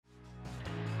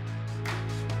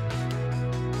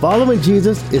Following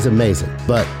Jesus is amazing,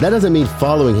 but that doesn't mean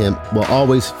following him will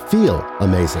always feel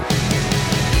amazing.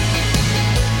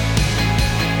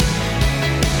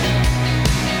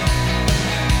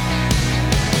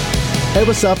 Hey,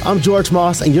 what's up? I'm George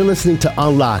Moss, and you're listening to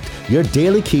Unlocked, your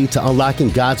daily key to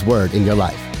unlocking God's Word in your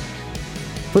life.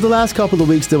 For the last couple of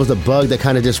weeks, there was a bug that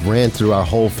kind of just ran through our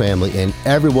whole family, and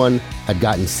everyone had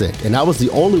gotten sick. And I was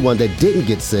the only one that didn't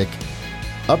get sick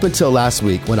up until last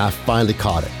week when I finally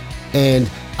caught it. And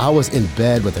I was in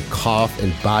bed with a cough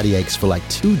and body aches for like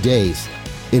 2 days,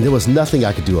 and there was nothing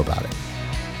I could do about it.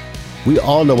 We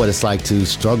all know what it's like to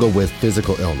struggle with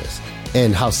physical illness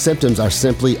and how symptoms are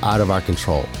simply out of our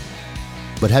control.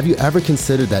 But have you ever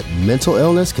considered that mental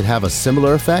illness can have a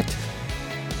similar effect?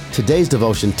 Today's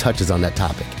devotion touches on that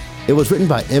topic. It was written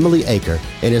by Emily Acker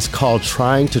and is called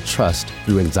Trying to Trust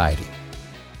Through Anxiety.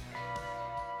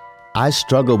 I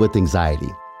struggle with anxiety.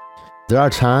 There are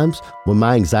times when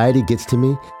my anxiety gets to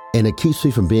me and it keeps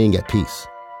me from being at peace.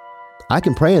 I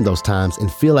can pray in those times and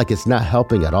feel like it's not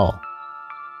helping at all.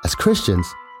 As Christians,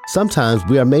 sometimes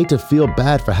we are made to feel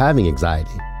bad for having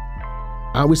anxiety.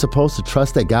 Aren't we supposed to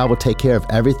trust that God will take care of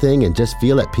everything and just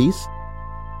feel at peace?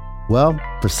 Well,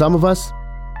 for some of us,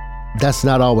 that's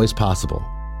not always possible.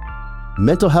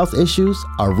 Mental health issues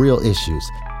are real issues,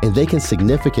 and they can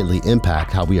significantly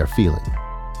impact how we are feeling.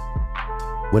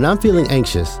 When I'm feeling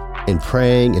anxious and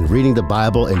praying and reading the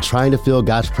Bible and trying to feel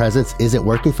God's presence isn't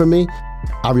working for me,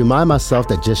 I remind myself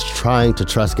that just trying to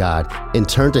trust God and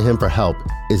turn to Him for help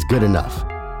is good enough.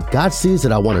 God sees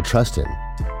that I want to trust Him,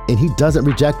 and He doesn't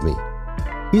reject me.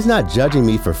 He's not judging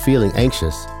me for feeling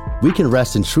anxious. We can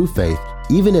rest in true faith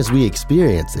even as we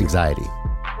experience anxiety.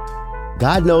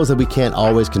 God knows that we can't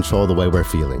always control the way we're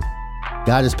feeling.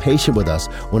 God is patient with us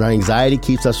when our anxiety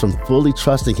keeps us from fully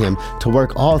trusting Him to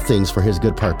work all things for His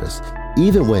good purpose,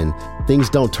 even when things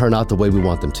don't turn out the way we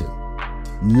want them to.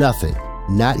 Nothing,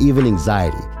 not even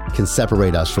anxiety, can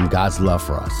separate us from God's love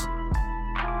for us.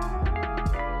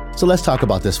 So let's talk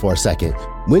about this for a second.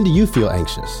 When do you feel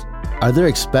anxious? Are there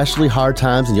especially hard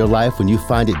times in your life when you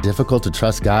find it difficult to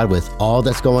trust God with all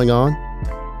that's going on?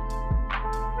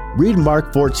 Read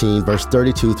Mark 14, verse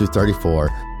 32 through 34,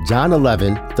 John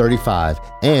 11, 35,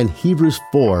 and Hebrews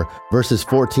 4, verses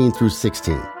 14 through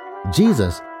 16.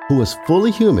 Jesus, who is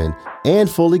fully human and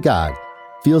fully God,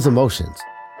 feels emotions.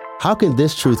 How can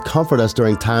this truth comfort us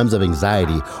during times of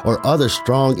anxiety or other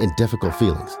strong and difficult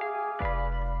feelings?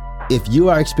 If you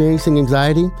are experiencing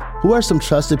anxiety, who are some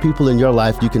trusted people in your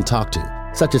life you can talk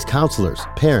to, such as counselors,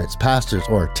 parents, pastors,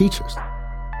 or teachers?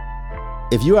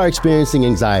 If you are experiencing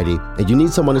anxiety and you need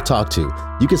someone to talk to,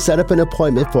 you can set up an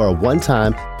appointment for a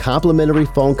one-time complimentary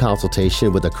phone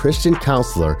consultation with a Christian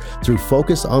counselor through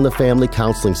Focus on the Family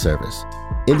Counseling Service.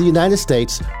 In the United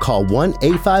States, call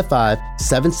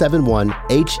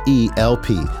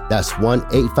 1-855-771-HELP. That's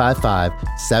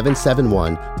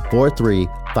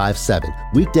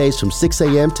 1-855-771-4357. Weekdays from 6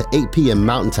 a.m. to 8 p.m.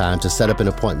 Mountain Time to set up an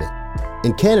appointment.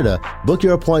 In Canada, book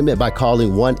your appointment by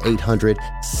calling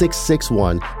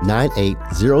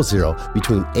 1-800-661-9800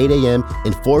 between 8 a.m.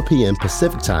 and 4 p.m.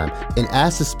 Pacific Time and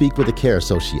ask to speak with a care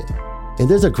associate. And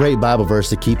there's a great Bible verse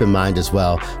to keep in mind as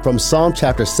well from Psalm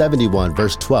chapter 71,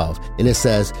 verse 12. And it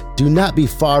says, "Do not be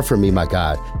far from me, my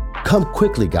God. Come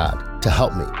quickly, God, to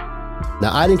help me."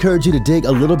 Now, I'd encourage you to dig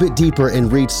a little bit deeper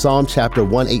and read Psalm chapter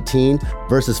 118,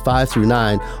 verses 5 through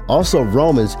 9, also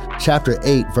Romans chapter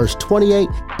 8, verse 28,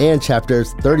 and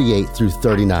chapters 38 through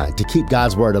 39 to keep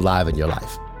God's Word alive in your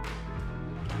life.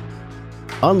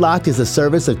 Unlocked is a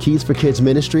service of Keys for Kids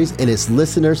Ministries, and it's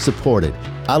listener supported.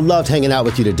 I loved hanging out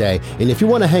with you today, and if you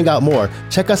want to hang out more,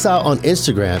 check us out on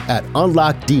Instagram at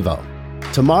UnlockedDevo.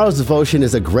 Tomorrow's devotion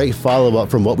is a great follow-up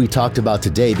from what we talked about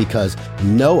today because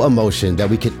no emotion that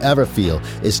we could ever feel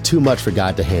is too much for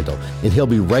God to handle, and He'll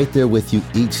be right there with you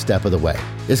each step of the way.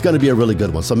 It's going to be a really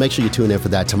good one, so make sure you tune in for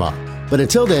that tomorrow. But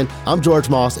until then, I'm George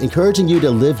Moss, encouraging you to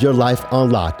live your life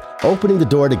unlocked, opening the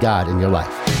door to God in your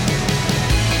life.